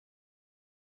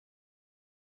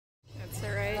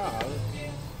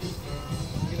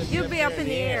you'll be up in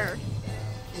the air.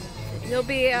 You'll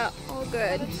be all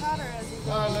good. All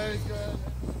right, ladies, go ahead.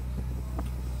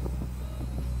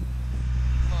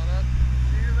 Come on up.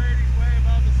 See you ladies way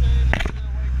about the same as the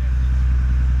weight difference.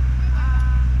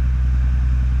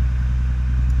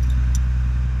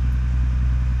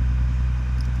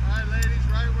 All right, ladies,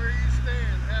 right where you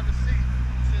stand. Have a seat.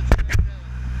 Sit straight down.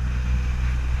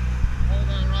 Hold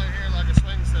on right here like a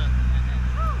swing set.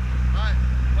 All right,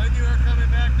 when you are coming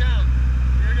back down,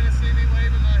 you're going to see me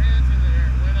waving my hands in the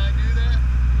air. When I do that,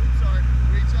 oops, sorry,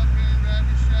 reach up here and grab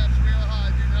your straps real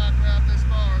high. Do not grab this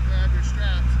bar, grab your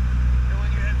straps. And when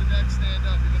you hit the deck, stand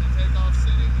up. You're going to take off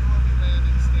sitting, you will be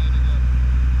landing standing up.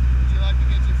 Would you like to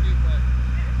get your feet wet?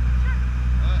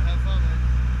 All right, have fun,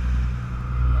 ladies.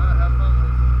 All right, have fun,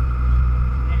 ladies.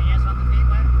 Any yes on the feet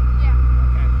wet? Yeah.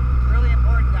 Okay. Really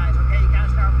important, guys, okay? You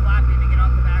gotta start flapping to get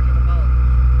off the back of the boat.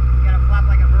 You gotta flap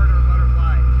like a bird or a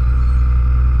butterfly.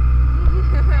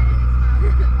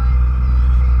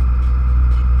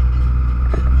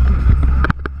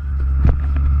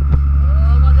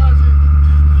 Oh my gosh.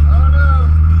 Oh no.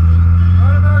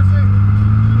 Oh mercy.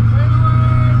 And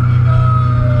away we go.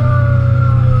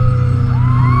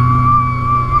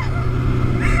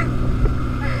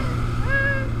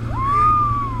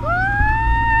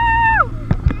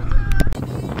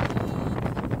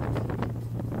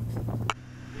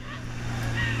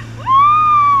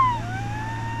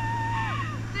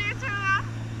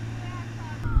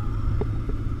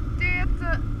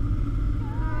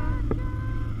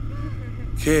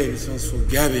 Okay, this one's for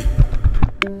Gabby.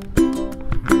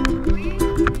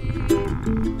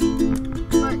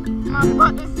 But my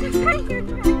butt is just right here.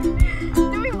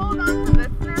 Do we hold on to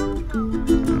this now?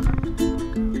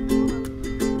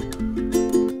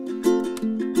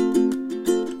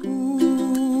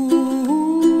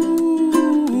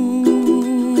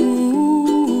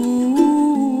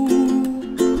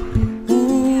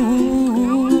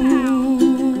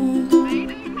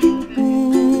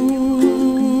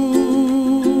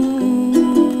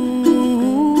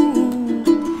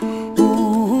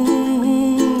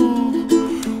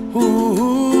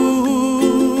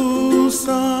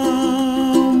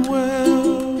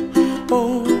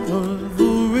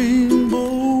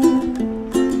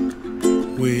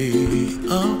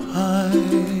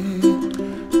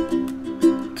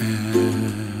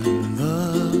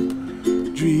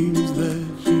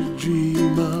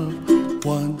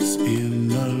 Once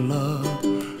in a lullaby,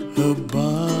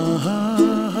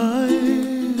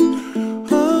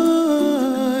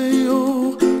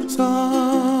 oh,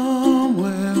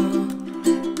 somewhere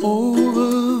over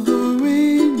the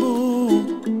rainbow,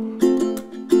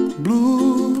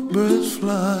 bluebirds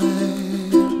fly,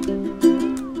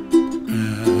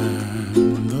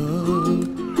 and the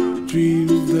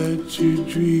dreams that you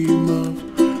dream of,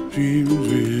 dreams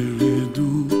really do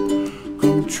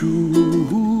come true.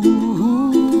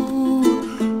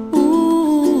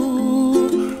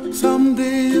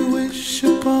 Someday you wish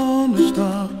upon a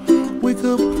star, wake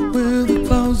up where the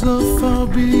clouds are far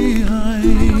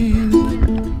behind.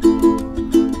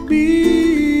 Be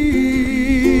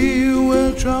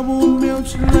where trouble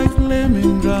melts like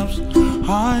lemon drops,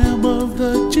 high above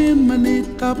the chimney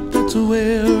top. That's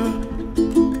where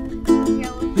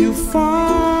you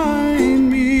find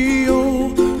me,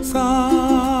 oh,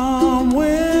 somewhere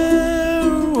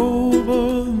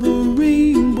over the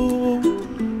rainbow,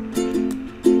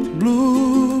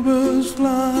 bluebirds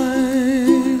fly,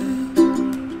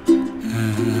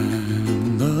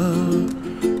 and the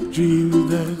dreams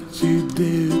that you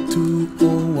dare to,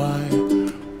 oh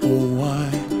why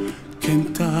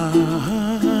can't I?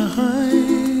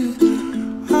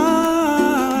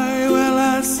 Well,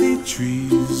 I see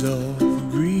trees of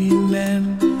green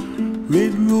and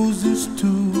red roses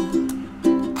too.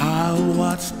 I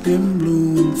watch them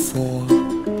bloom for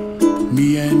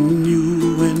me and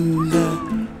you, and I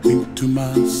think to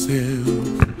myself,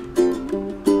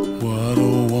 what a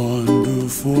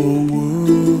wonderful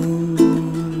world.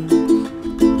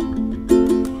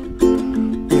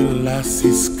 Well, I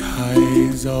see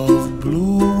skies of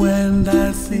blue and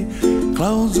I see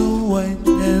clouds of white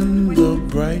and the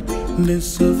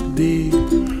brightness of day.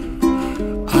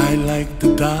 I like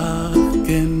the dark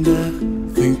and I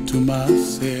think to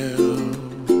myself,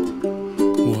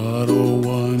 what a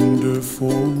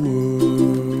wonderful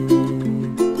world.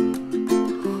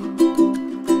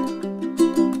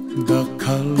 The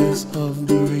colors of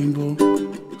the rainbow,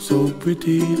 so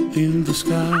pretty in the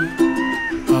sky,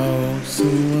 are also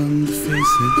on the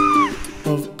faces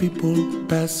of people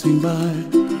passing by.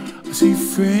 I see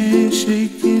friends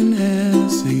shaking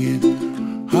hands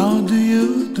singing, how do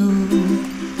you do?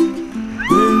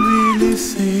 They really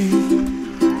say,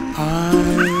 I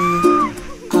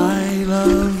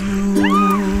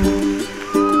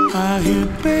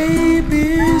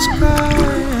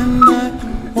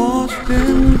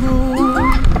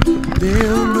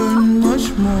they'll learn much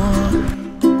more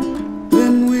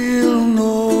than we'll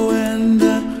know. And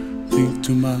I think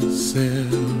to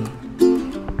myself,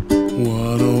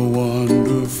 what a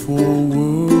wonderful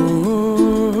world.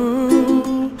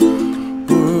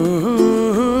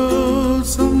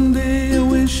 Someday I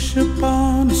wish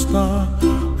upon a star,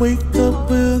 wake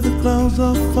up where the clouds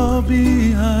are far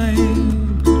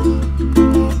behind.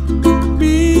 Be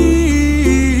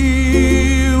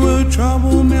where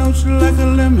trouble melts like a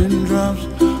lemon drops,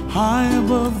 high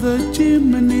above the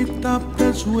chimney top.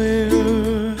 That's where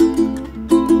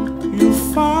you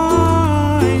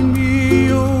find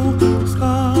me, oh,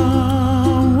 somewhere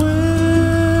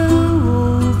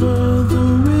over the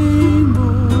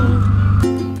rainbow,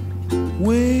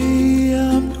 way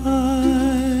up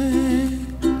high.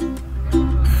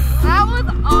 That was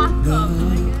awesome.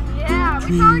 Yeah, we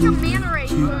saw like a manta ray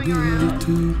going around.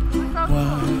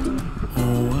 Why,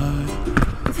 oh, why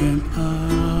can't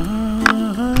I?